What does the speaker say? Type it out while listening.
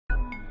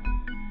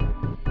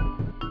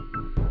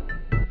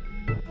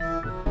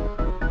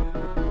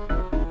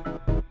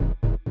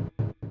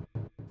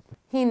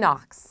He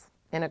knocks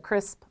in a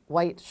crisp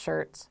white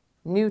shirt,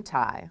 new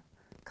tie,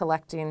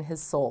 collecting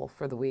his soul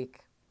for the week.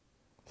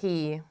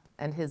 He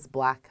and his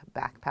black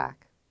backpack.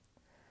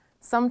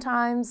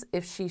 Sometimes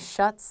if she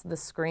shuts the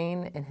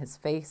screen in his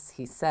face,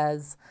 he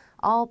says,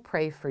 "I'll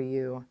pray for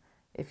you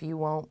if you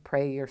won't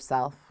pray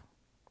yourself."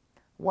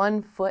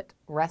 One foot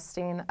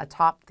resting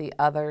atop the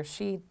other,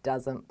 she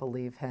doesn't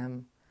believe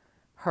him.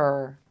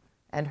 Her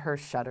and her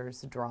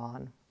shutters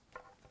drawn.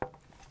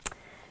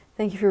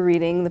 Thank you for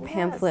reading The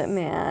Pamphlet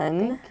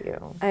Man. Thank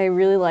you. I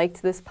really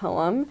liked this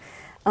poem.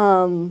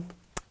 One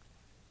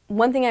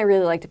thing I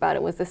really liked about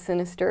it was the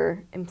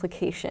sinister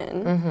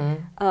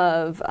implication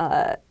of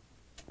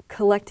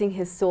collecting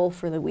his soul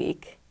for the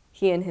week,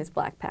 he and his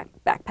black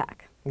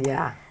backpack.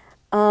 Yeah.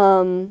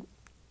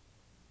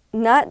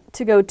 Not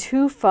to go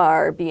too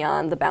far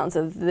beyond the bounds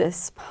of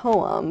this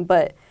poem,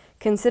 but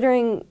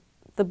considering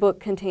the book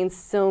contains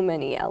so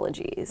many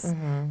elegies,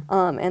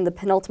 and the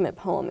penultimate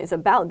poem is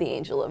about the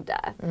angel of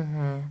death.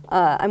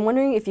 I'm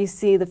wondering if you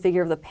see the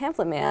figure of the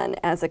pamphlet man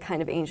as a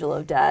kind of angel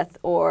of death,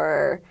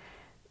 or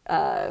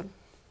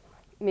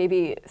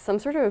maybe some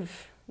sort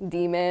of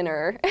demon,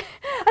 or I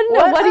don't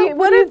know. What do you think?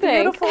 What a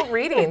beautiful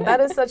reading!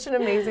 That is such an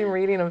amazing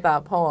reading of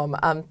that poem.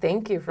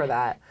 Thank you for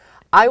that.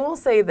 I will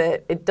say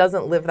that it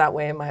doesn't live that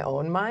way in my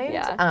own mind.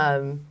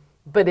 Yeah.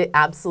 But it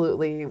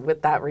absolutely,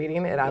 with that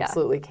reading, it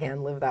absolutely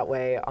can live that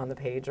way on the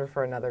page or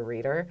for another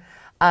reader.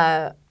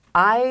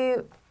 I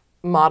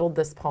modeled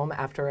this poem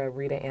after a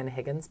Rita Ann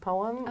Higgins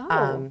poem.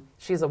 Oh.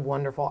 She's a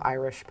wonderful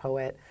Irish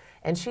poet,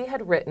 and she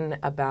had written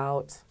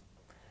about,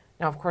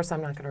 now of course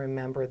I'm not going to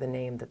remember the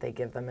name that they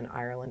give them in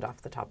Ireland off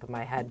the top of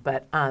my head,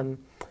 but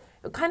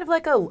kind of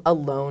like a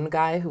loan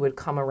guy who would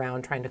come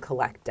around trying to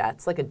collect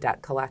debts, like a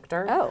debt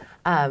collector. Oh.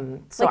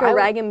 So like a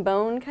rag and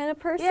bone kind of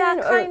person?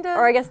 Yeah, kind of.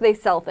 Or I guess they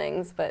sell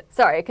things, but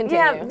sorry,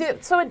 continue. Yeah,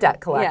 so a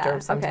debt collector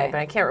of some okay. type, and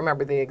I can't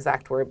remember the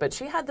exact word, but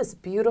she had this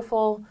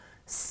beautiful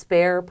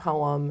spare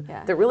poem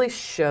that really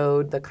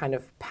showed the kind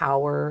of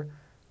power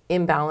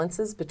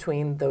imbalances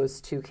between those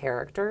two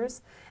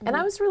characters. And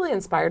I was really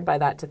inspired by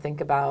that to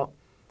think about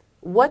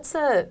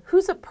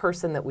who's a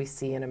person that we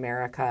see in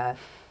America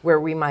where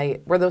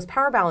those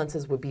power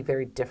balances would be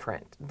very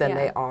different than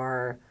they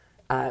are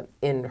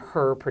in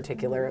her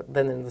particular,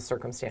 than in the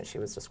circumstance she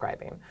was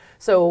describing.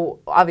 So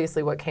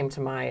obviously what came to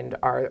mind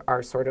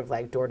are sort of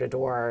like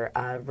door-to-door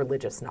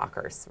religious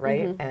knockers,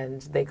 right?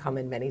 And they come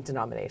in many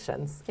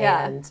denominations.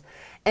 Yeah.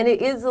 And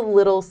it is a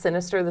little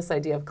sinister, this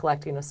idea of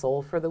collecting a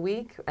soul for the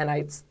week.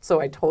 And so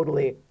I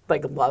totally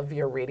love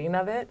your reading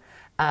of it.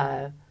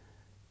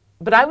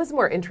 But I was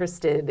more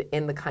interested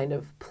in the kind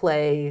of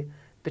play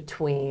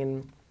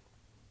between,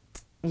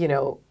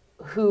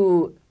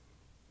 who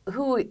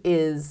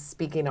is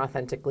speaking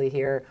authentically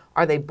here?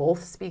 Are they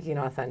both speaking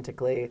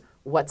authentically?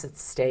 What's at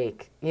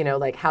stake?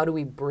 How do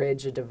we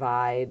bridge a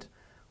divide,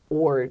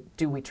 or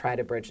do we try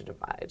to bridge a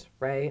divide,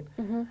 right?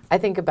 I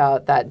think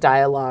about that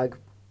dialogue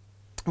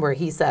where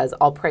he says,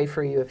 "I'll pray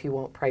for you if you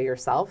won't pray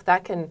yourself."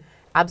 That can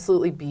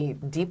absolutely be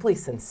deeply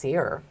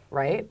sincere,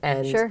 right?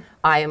 And sure.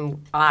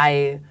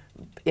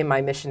 In my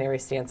missionary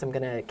stance, I'm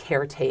going to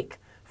caretake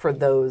for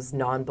those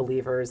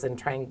non-believers and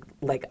try and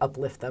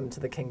uplift them to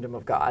the kingdom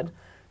of God.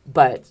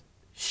 But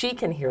she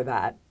can hear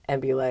that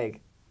and be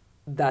like,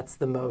 that's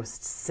the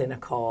most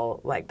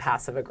cynical,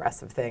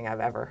 passive-aggressive thing I've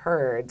ever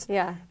heard.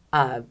 Yeah.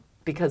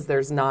 Because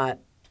there's not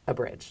a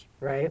bridge,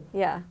 right?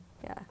 Yeah,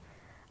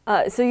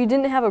 yeah. So you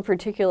didn't have a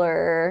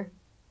particular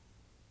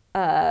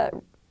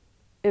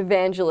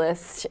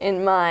evangelist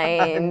in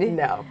mind?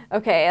 No.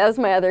 Okay, that was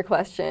my other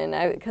question,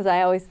 because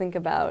I always think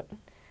about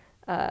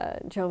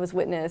Jehovah's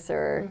Witness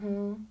or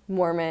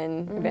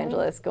Mormon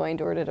evangelists going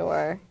door to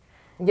door.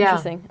 Yeah.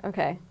 Interesting.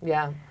 Okay.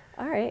 Yeah.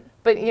 All right.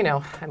 But,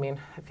 I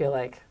feel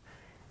like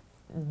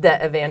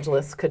the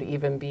evangelists could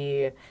even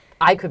be,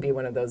 I could be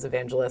one of those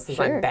evangelists as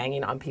I'm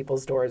banging on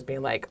people's doors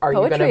being like, are you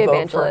going to vote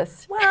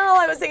evangelist. for? Well,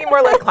 I was thinking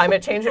more like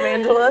climate change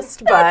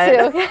evangelist,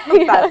 but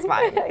that's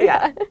fine.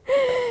 Yeah.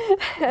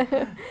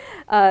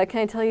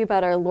 Can I tell you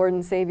about our Lord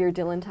and Savior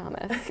Dylan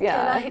Thomas?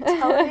 Yeah. Can I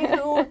tell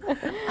you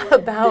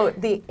about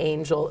the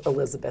angel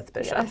Elizabeth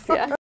Bishop? Yes,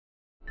 yeah.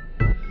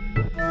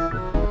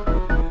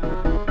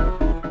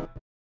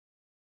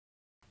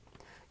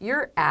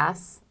 Your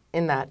ass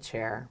in that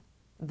chair,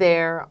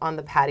 there on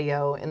the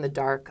patio in the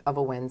dark of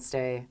a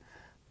Wednesday,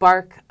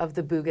 bark of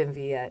the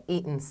bougainvillea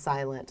eaten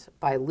silent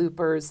by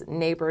Looper's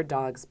neighbor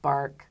dog's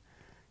bark.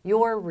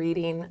 You're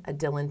reading a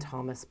Dylan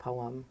Thomas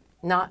poem,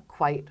 not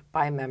quite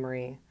by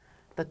memory,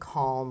 the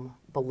calm,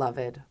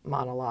 beloved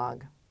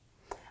monologue.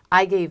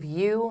 I gave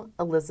you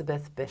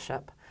Elizabeth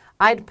Bishop.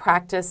 I'd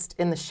practiced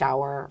in the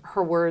shower,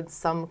 her words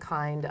some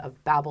kind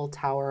of Babel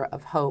Tower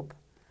of hope.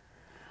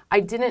 I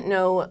didn't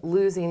know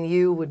losing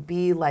you would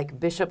be like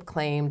Bishop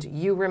claimed.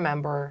 You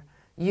remember,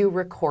 you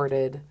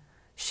recorded.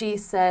 She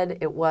said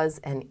it was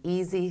an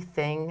easy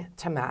thing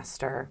to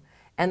master,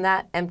 and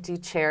that empty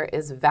chair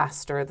is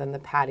vaster than the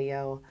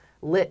patio,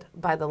 lit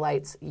by the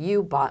lights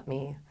you bought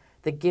me,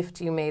 the gift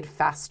you made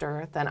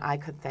faster than I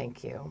could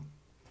thank you.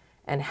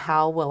 And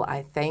how will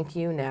I thank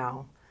you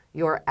now?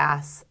 your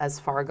ass as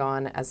far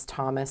gone as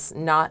Thomas,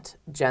 not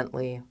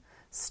gently.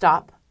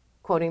 Stop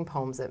quoting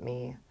poems at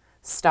me.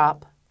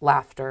 Stop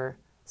laughter.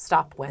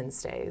 Stop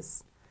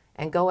Wednesdays.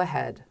 And go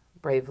ahead,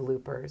 brave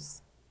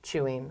loopers,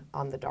 chewing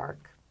on the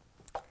dark.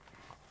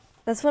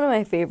 That's one of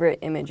my favorite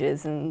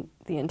images in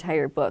the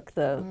entire book,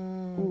 the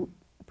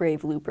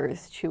brave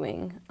loopers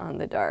chewing on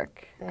the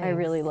dark. Thanks. I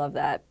really love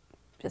that.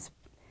 Just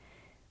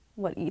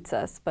what eats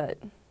us, but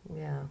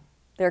Yeah.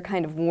 they're a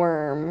kind of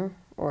worm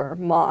or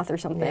moth or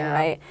something, Yeah.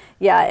 right?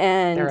 Yeah,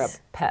 and They're a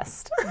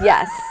pest.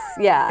 yes,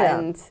 yeah, Yeah.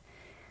 and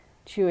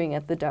chewing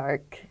at the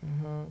dark,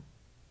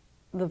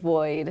 the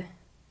void.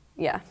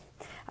 Yeah,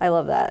 I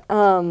love that.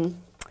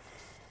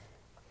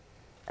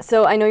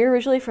 So I know you're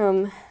originally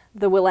from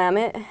the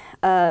Willamette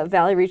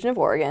Valley region of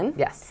Oregon.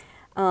 Yes.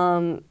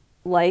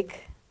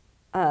 Like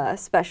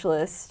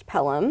Specialist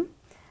Pelham,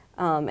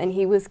 and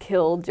he was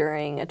killed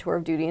during a tour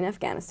of duty in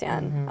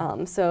Afghanistan.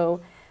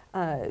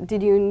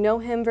 Did you know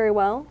him very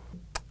well?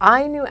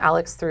 I knew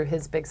Alex through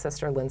his big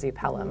sister, Lindsay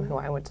Pelham, who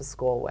I went to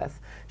school with.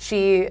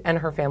 She and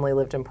her family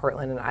lived in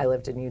Portland, and I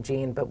lived in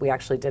Eugene, but we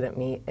actually didn't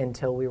meet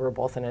until we were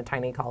both in a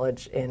tiny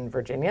college in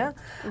Virginia.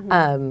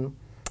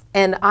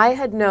 And I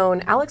had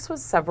known, Alex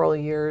was several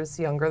years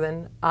younger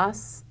than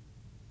us,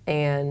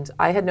 and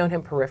I had known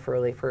him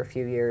peripherally for a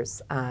few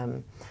years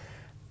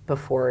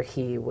before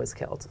he was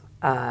killed.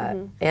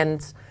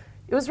 And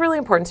it was really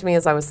important to me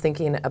as I was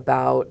thinking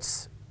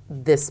about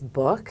this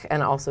book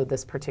and also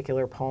this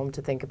particular poem to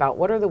think about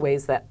what are the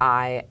ways that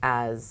I,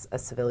 as a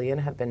civilian,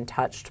 have been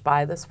touched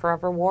by this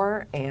forever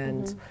war,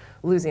 and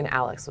losing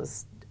Alex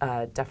was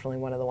definitely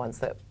one of the ones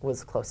that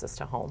was closest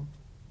to home.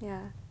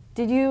 Yeah.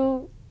 Did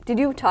you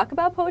talk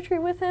about poetry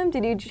with him?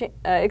 Did you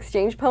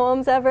exchange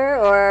poems ever,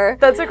 or?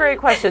 That's a great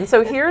question.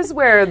 So here's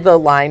where the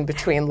line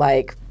between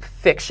like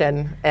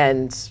fiction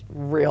and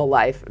real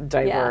life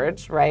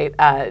diverge, right?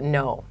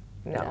 No.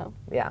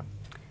 Yeah.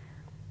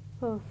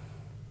 Oh.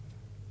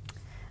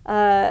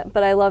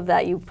 But I love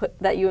that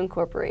you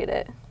incorporate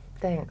it.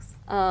 Thanks.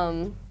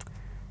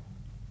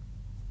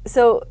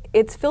 So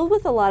it's filled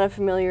with a lot of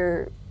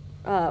familiar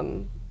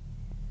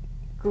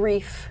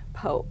grief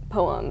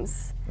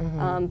poems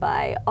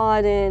by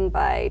Auden,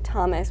 by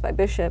Thomas, by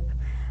Bishop.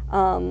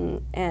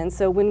 And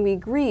so when we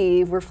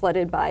grieve, we're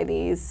flooded by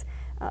these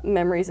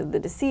memories of the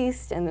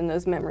deceased, and then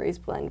those memories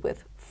blend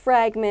with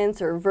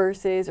fragments or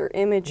verses or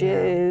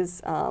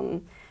images,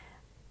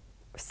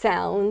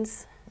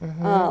 sounds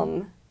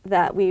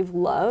that we've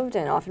loved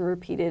and often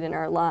repeated in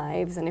our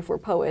lives. And if we're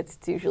poets,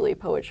 it's usually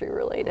poetry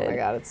related. Oh my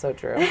God, it's so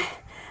true.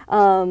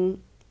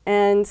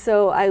 And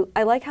so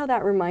I like how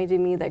that reminded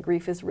me that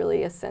grief is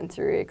really a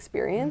sensory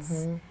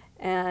experience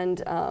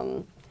and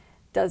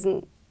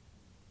doesn't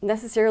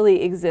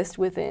necessarily exist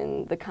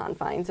within the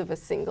confines of a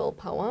single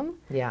poem.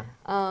 Yeah.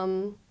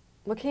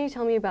 What can you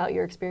tell me about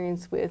your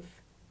experience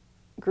with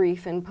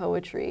grief and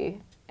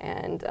poetry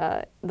and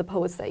the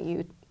poets that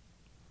you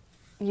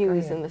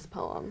use in this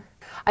poem?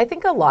 I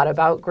think a lot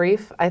about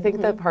grief. I think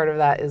that part of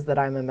that is that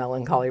I'm a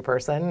melancholy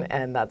person,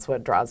 and that's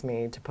what draws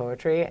me to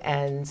poetry.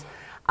 And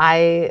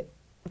I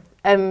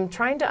am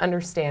trying to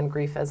understand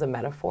grief as a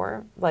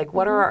metaphor. Like,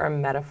 what are our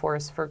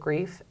metaphors for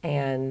grief,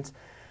 and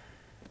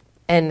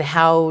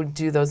how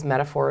do those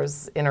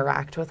metaphors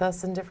interact with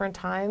us in different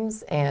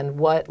times, and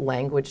what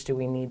language do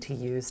we need to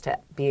use to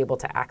be able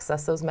to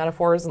access those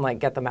metaphors and like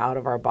get them out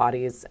of our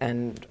bodies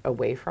and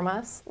away from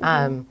us.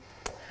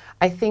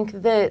 I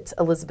think that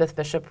Elizabeth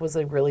Bishop was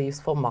a really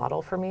useful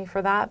model for me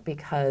for that,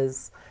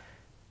 because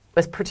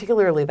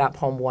particularly that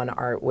poem One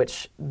Art,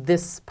 which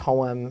this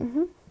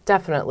poem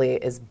definitely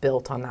is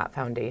built on that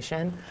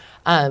foundation.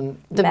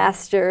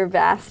 Vaster.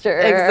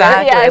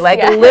 Exactly, Yes,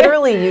 like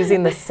literally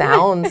using the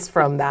sounds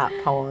from that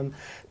poem.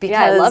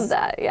 Because I love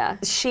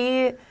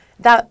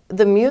that,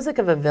 the music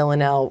of a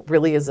villanelle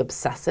really is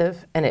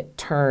obsessive, and it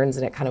turns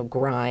and it kind of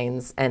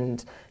grinds,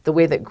 and the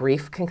way that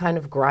grief can kind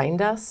of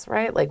grind us,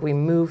 right? Like we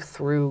move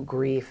through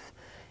grief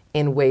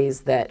in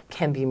ways that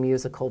can be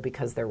musical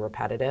because they're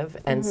repetitive.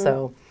 And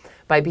so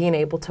by being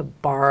able to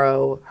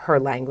borrow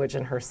her language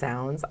and her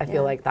sounds, I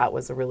feel like that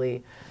was a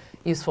really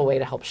useful way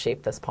to help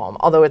shape this poem.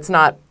 Although it's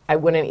not, I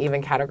wouldn't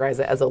even categorize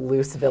it as a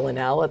loose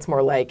villanelle. It's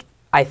more like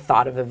I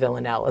thought of a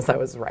villanelle as I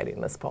was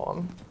writing this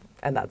poem.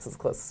 And that's as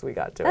close as we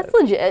got to it. That's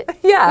legit.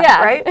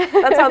 Yeah, right?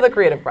 That's how the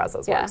creative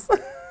process works.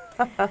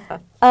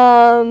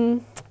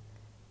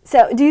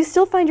 So do you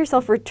still find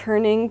yourself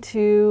returning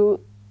to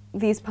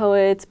these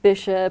poets,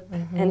 Bishop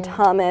and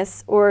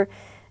Thomas? Or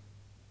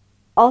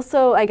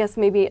also, I guess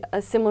maybe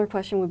a similar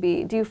question would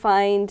be, do you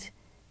find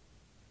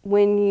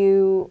when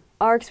you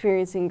are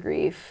experiencing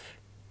grief,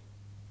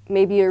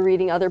 maybe you're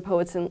reading other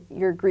poets and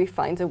your grief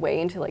finds a way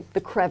into like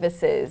the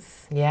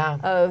crevices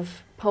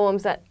of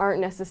poems that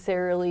aren't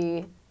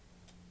necessarily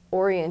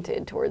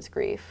oriented towards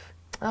grief?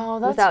 Oh,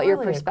 that's without your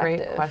really a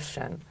perspective. great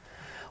question.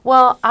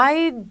 Well,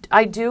 I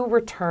do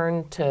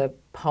return to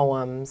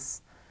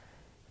poems.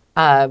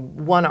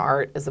 One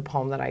Art is a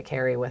poem that I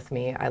carry with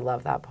me. I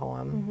love that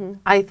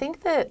poem. I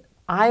think that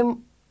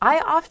I'm I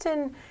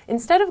often,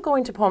 instead of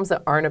going to poems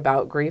that aren't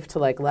about grief to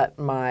like let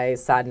my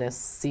sadness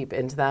seep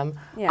into them,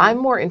 I'm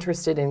more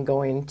interested in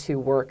going to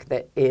work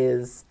that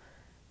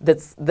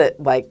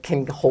like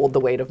can hold the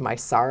weight of my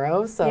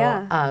sorrow. So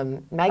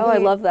Maggie, I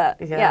love that.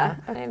 Yeah.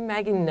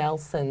 Maggie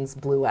Nelson's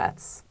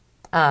Bluettes.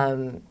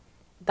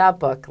 That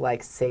book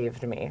like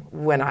saved me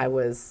when I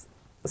was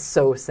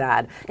so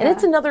sad. And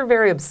it's another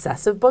very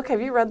obsessive book. Have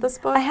you read this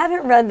book? I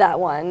haven't read that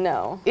one,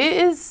 no. It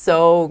is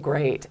so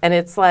great. And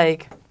it's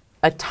like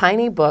a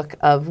tiny book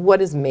of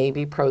what is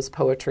maybe prose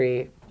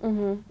poetry,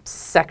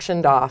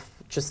 sectioned off,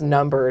 just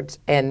numbered,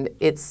 and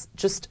it's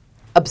just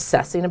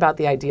obsessing about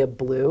the idea of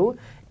blue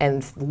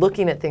and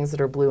looking at things that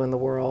are blue in the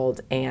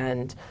world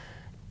and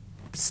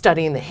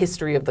studying the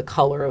history of the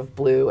color of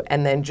blue,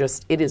 and then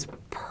just it is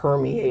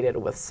permeated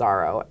with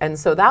sorrow. And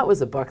so that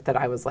was a book that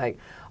I was like,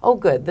 oh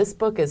good, this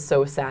book is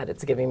so sad,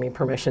 it's giving me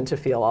permission to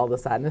feel all the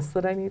sadness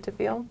that I need to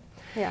feel.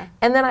 Yeah.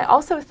 And then I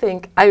also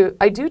think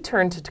I do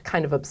turn to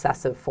kind of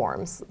obsessive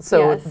forms.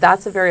 So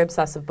that's a very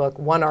obsessive book.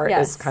 One Art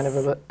is kind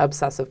of an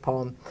obsessive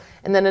poem.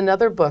 And then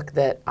another book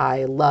that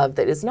I love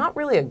that is not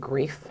really a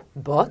grief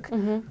book,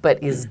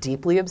 but is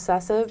deeply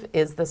obsessive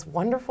is this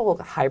wonderful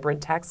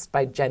hybrid text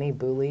by Jenny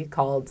Booley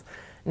called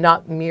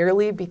Not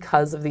Merely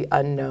Because of the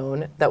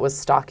Unknown That Was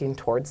Stalking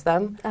Towards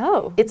Them.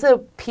 Oh. It's a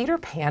Peter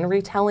Pan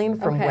retelling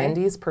from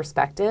Wendy's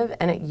perspective,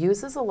 and it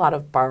uses a lot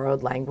of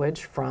borrowed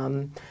language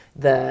from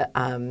the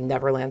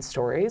Neverland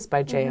Stories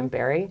by J.M.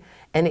 Barrie,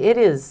 and it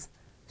is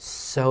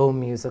so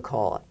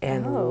musical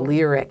and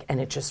lyric,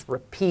 and it just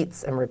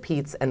repeats and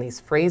repeats, and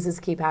these phrases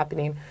keep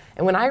happening.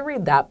 And when I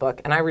read that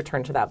book, and I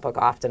return to that book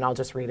often, I'll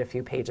just read a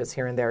few pages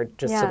here and there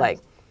just to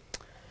like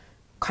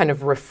kind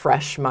of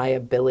refresh my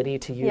ability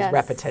to use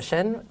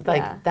repetition.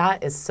 Like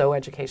that is so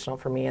educational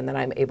for me, and then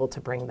I'm able to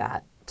bring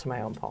that to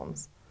my own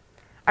poems.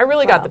 I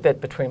really got the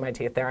bit between my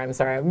teeth there. I'm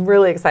sorry. I'm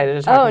really excited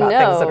to talk about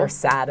things that are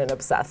sad and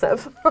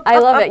obsessive. I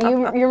love it.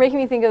 You're making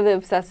me think of the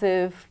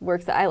obsessive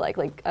works that I like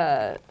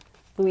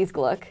Louise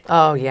Gluck.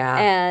 Oh, yeah.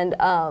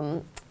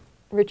 And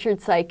Richard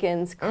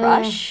Siken's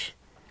Crush.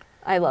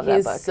 I love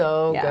that book. He's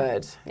so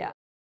good. Yeah.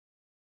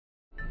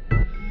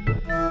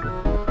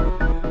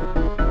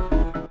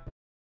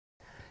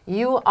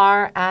 You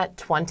are at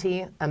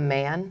 20, a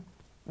man.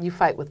 You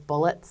fight with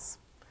bullets.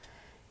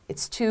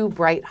 It's too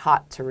bright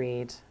hot to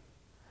read.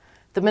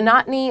 The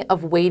monotony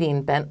of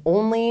waiting bent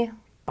only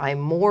by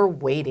more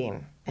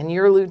waiting. And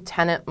your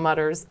lieutenant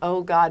mutters,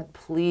 oh God,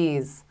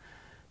 please,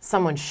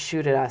 someone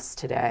shoot at us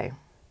today.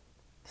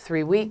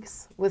 3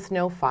 weeks with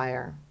no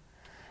fire.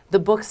 The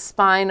book's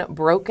spine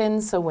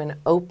broken, so when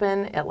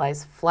open, it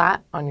lies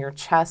flat on your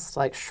chest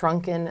like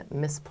shrunken,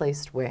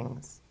 misplaced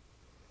wings.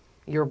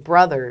 Your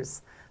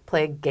brothers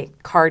play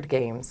card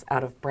games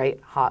out of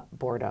bright, hot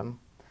boredom.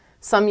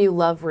 Some you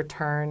love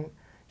return.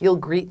 You'll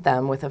greet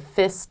them with a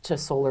fist to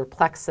solar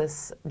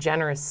plexus,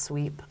 generous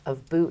sweep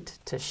of boot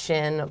to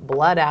shin,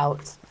 blood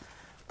out,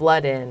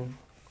 blood in.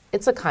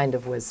 It's a kind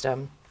of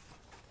wisdom.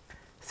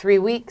 3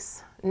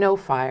 weeks, no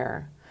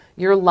fire.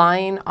 You're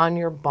lying on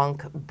your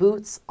bunk,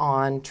 boots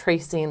on,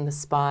 tracing the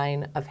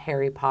spine of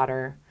Harry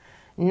Potter.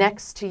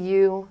 Next to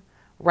you,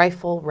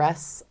 rifle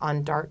rests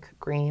on dark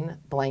green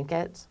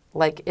blanket,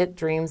 like it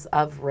dreams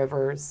of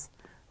rivers,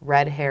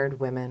 red-haired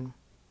women.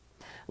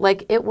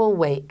 Like it will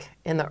wake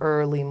in the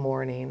early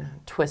morning,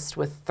 twist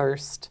with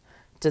thirst,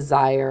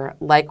 desire,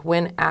 like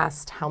when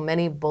asked how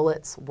many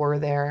bullets were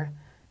there,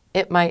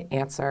 it might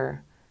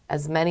answer,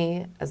 as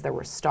many as there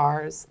were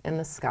stars in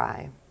the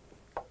sky.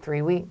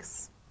 3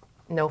 weeks,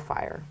 no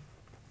fire.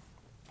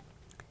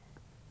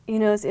 You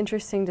know, it's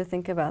interesting to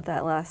think about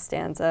that last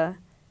stanza,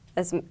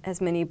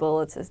 as many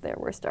bullets as there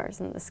were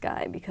stars in the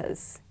sky,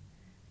 because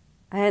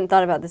I hadn't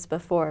thought about this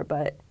before,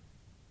 but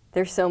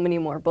there's so many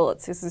more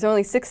bullets. There's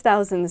only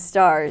 6,000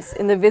 stars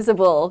in the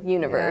visible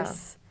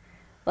universe,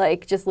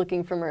 like just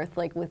looking from Earth,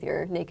 like with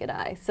your naked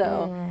eye.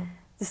 So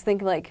just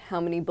think like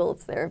how many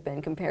bullets there have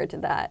been compared to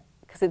that,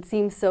 because it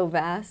seems so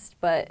vast,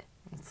 but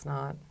it's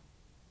not.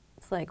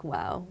 It's like,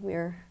 wow,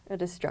 we're a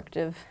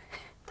destructive,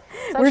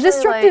 we're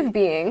destructive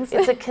beings.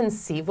 It's a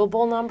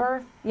conceivable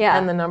number. Yeah.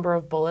 And the number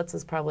of bullets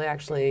is probably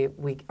actually,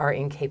 we are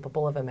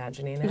incapable of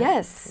imagining it.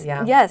 Yes.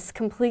 Yeah. Yes,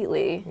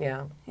 completely.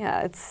 Yeah.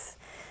 Yeah,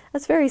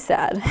 that's very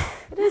sad.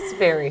 It is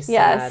very sad.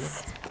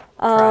 Yes.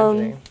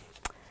 Tragedy.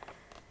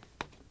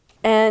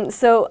 And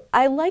so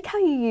I like how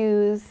you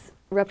use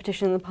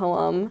repetition in the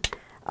poem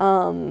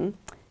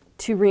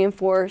to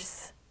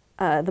reinforce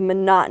the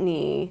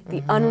monotony,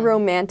 the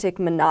unromantic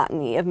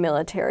monotony of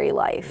military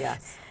life.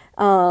 Yes.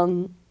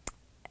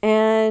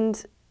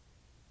 And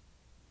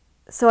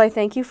so I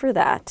thank you for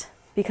that,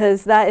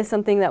 because that is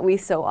something that we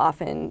so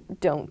often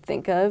don't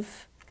think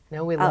of.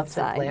 No, we love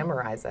outside. to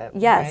glamorize it.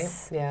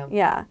 Yes. Right? Yeah.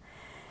 Yeah.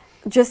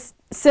 Just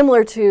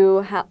similar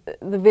to how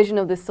the vision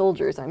of the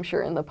soldiers, I'm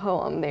sure, in the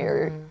poem.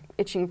 They're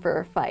itching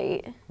for a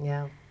fight.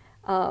 Yeah.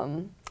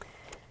 And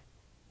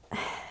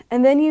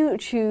then you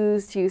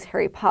choose to use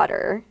Harry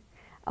Potter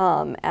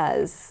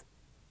as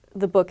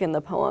the book and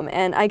the poem.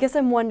 And I guess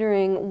I'm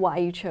wondering why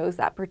you chose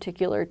that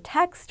particular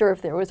text, or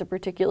if there was a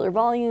particular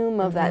volume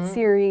of that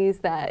series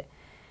that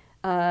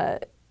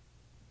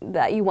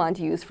that you want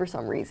to use for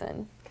some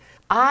reason.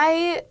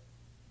 I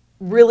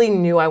really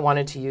knew I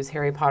wanted to use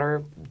Harry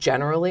Potter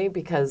generally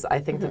because I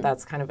think that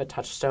that's kind of a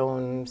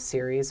touchstone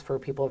series for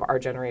people of our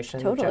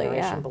generation,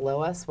 generation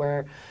below us,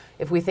 where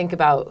if we think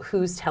about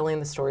who's telling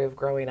the story of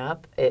growing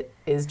up, it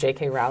is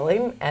J.K.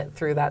 Rowling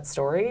through that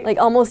story. Like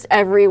almost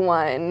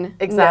everyone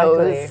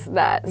knows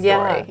that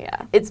story.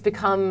 Yeah. It's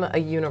become a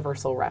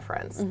universal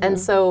reference. And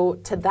so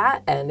to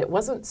that end, it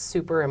wasn't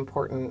super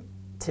important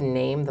to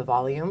name the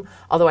volume,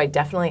 although I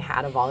definitely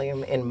had a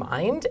volume in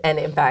mind, and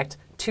in fact,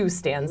 2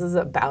 stanzas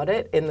about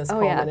it in this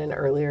poem in an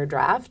earlier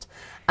draft,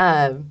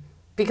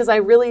 because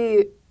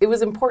it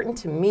was important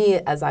to me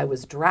as I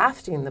was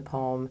drafting the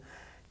poem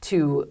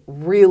to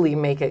really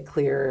make it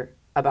clear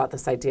about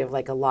this idea of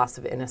like a loss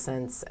of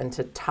innocence and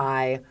to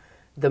tie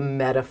the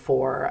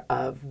metaphor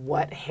of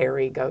what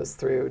Harry goes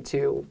through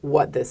to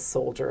what this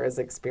soldier is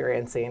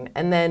experiencing.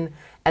 And then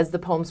as the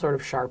poem sort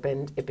of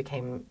sharpened, it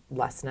became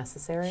less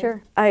necessary.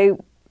 Sure. I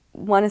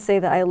want to say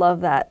that I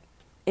love that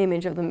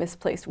image of the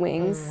misplaced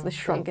wings, the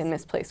shrunken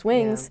misplaced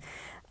wings,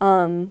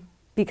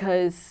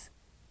 because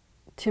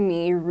to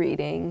me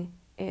reading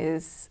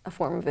is a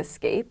form of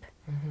escape.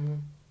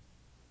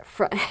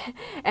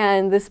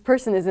 And this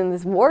person is in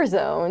this war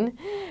zone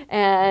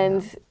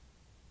and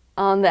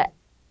on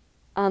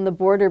the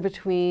border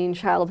between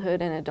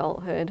childhood and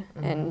adulthood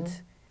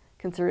and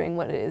considering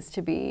what it is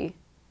to be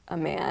a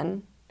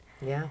man.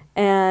 Yeah.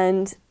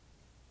 And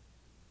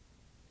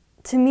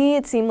to me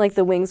it seemed like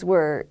the wings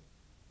were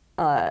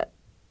a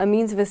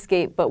means of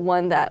escape, but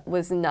one that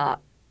was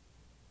not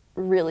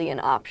really an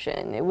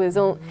option. It was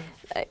the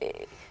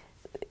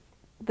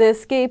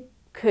escape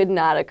could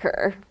not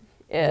occur,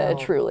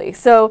 truly.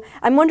 So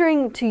I'm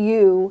wondering to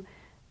you,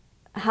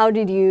 how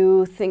did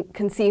you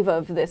conceive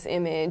of this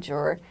image,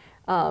 or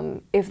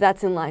if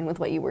that's in line with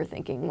what you were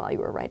thinking while you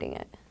were writing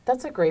it?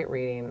 That's a great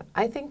reading.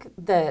 I think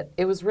that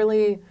it was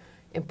really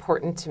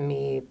important to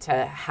me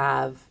to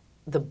have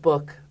the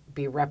book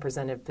be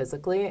represented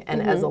physically,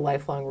 and as a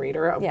lifelong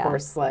reader, of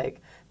course,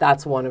 like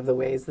that's one of the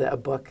ways that a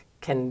book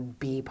can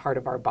be part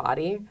of our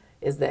body,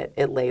 is that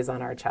it lays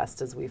on our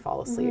chest as we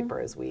fall asleep or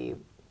as we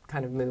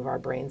kind of move our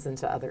brains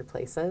into other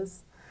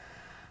places.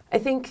 I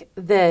think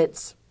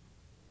that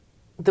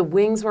the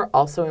wings were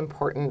also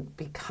important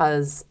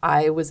because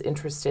I was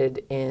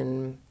interested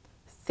in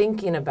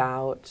thinking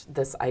about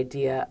this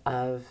idea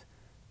of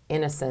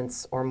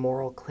innocence or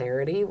moral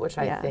clarity, which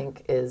I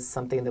think is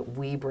something that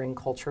we bring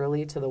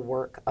culturally to the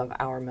work of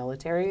our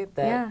military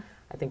that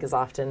I think is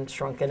often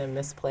shrunken and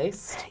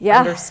misplaced.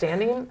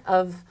 Understanding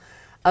of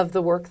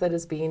the work that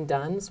is being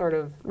done, sort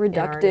of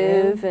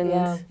reductive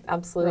and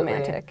absolutely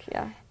romantic.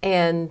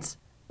 And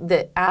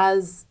that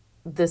as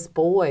this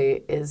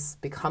boy is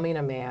becoming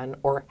a man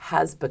or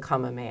has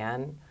become a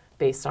man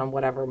based on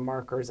whatever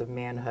markers of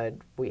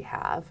manhood we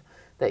have,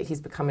 that he's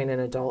becoming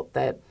an adult,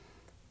 that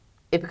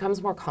it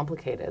becomes more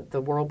complicated.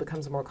 The world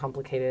becomes a more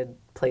complicated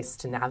place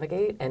to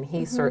navigate, and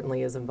he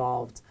certainly is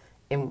involved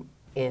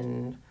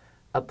in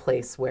a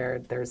place where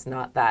there's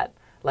not that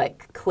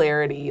like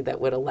clarity that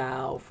would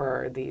allow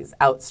for these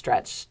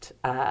outstretched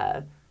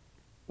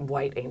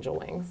white angel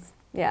wings.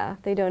 Yeah,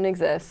 they don't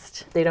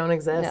exist. They don't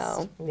exist.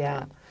 No.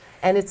 Yeah.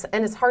 And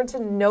it's hard to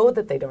know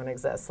that they don't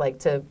exist, like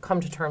to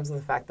come to terms with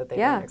the fact that they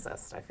don't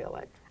exist, I feel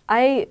like.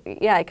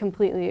 I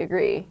completely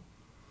agree.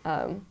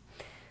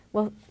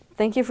 Well,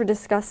 thank you for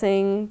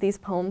discussing these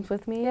poems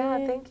with me. Yeah,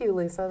 thank you,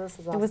 Lisa. This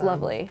is awesome. It was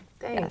lovely.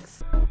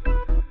 Thanks.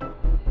 Yes.